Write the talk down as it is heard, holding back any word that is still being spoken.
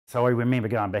So I remember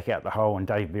going back out the hole, and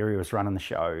Dave Berry was running the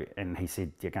show, and he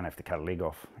said, "You're going to have to cut a leg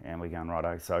off." And we're going,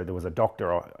 righto. So there was a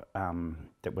doctor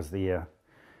that was there.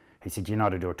 He said, "You know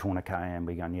to do a tourniquet?" And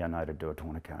we're going, "Yeah, I know to do a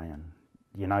tourniquet." And,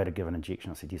 "You know to give an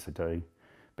injection?" I said, "Yes, I do.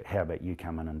 But how about you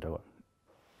come in and do it?"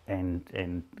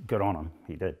 And good on him,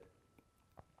 he did.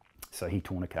 So he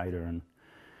tourniqueted her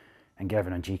and gave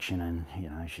an injection,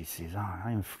 and she says, "Oh,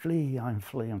 I'm free. I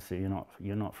said,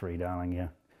 "You're not free, darling.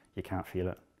 You can't feel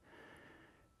it."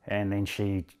 And then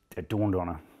it dawned on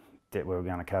her that we were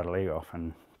going to cut her leg off,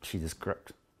 and she just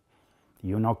gripped.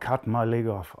 "You're not cutting my leg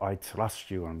off. I trust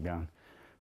you." I'm going,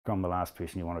 "I'm the last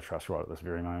person you want to trust right at this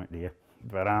very moment, dear."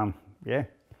 But yeah.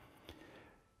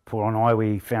 Paul and I,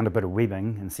 we found a bit of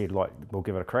webbing and said, like, we'll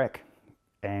give it a crack.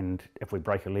 And if we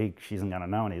break a leg, she isn't going to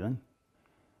know anything.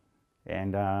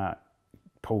 And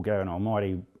Paul gave an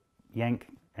almighty yank,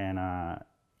 and I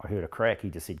heard a crack.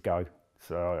 He just said, "Go."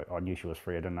 So I knew she was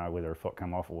free. I didn't know whether her foot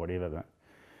come off or whatever. But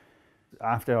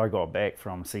after I got back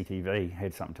from CTV,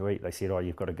 had something to eat, they said, "Oh,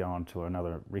 you've got to go on to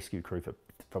another rescue crew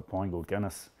for Pinegold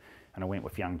Guinness." And I went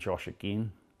with young Josh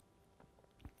again.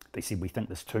 They said, "We think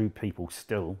there's 2 people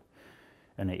still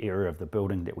in the area of the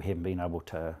building that we haven't been able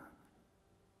to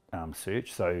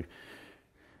search." So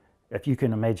if you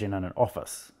can imagine in an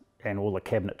office and all the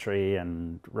cabinetry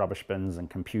and rubbish bins and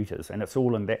computers, and it's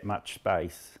all in that much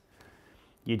space,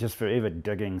 you're just forever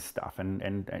digging stuff.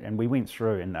 And we went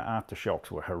through, and the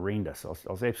aftershocks were horrendous. I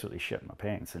was absolutely shitting my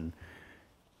pants. And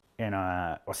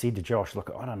I said to Josh, "Look,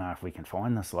 I don't know if we can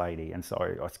find this lady." And so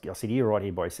I said, "You're right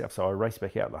here by yourself." So I raced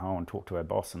back out the hole and talked to our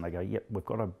boss, and they go, "Yep, we've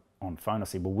got her on phone." I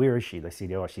said, "Well, where is she?" They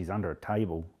said, "Oh, she's under a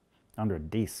table, under a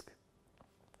desk."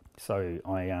 So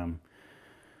I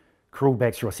crawled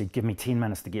back through. I said, "Give me 10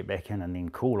 minutes to get back in and then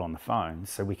call on the phone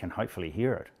so we can hopefully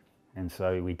hear it." And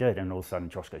so we did, and all of a sudden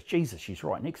Josh goes, "Jesus, she's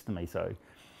right next to me." So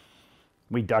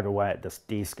we dug away at this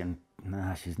desk, and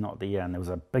no, she's not there. And there was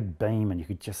a big beam, and you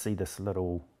could just see this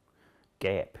little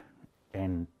gap.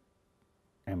 And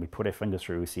we put our fingers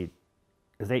through. We said,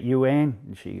 "Is that you, Anne?"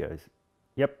 And she goes,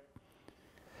 "Yep."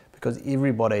 Because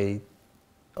everybody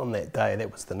on that day,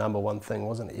 that was the number one thing,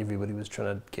 wasn't it? Everybody was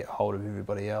trying to get hold of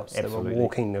everybody else. Absolutely. They were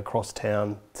walking across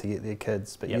town to get their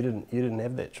kids, but Yep. you didn't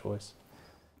have that choice.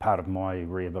 Part of my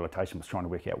rehabilitation was trying to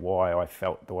work out why I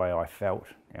felt the way I felt,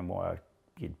 and why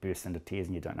you'd burst into tears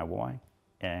and you don't know why.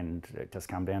 And it just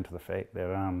come down to the fact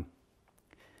that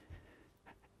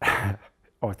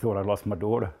I thought I'd lost my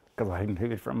daughter because I hadn't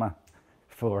heard from her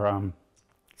for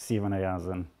 7 hours,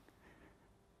 and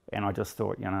I just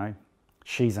thought,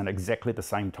 she's in exactly the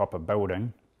same type of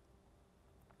building,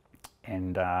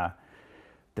 and the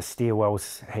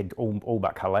stairwells had all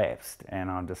but collapsed, and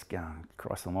I'm just going,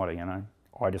 Christ almighty,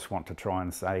 I just want to try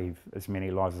and save as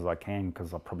many lives as I can,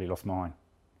 because I probably lost mine.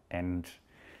 And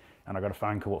I got a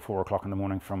phone call at 4 o'clock in the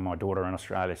morning from my daughter in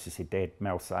Australia. She said, "Dad,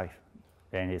 Mel's safe."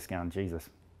 And he's going, Jesus.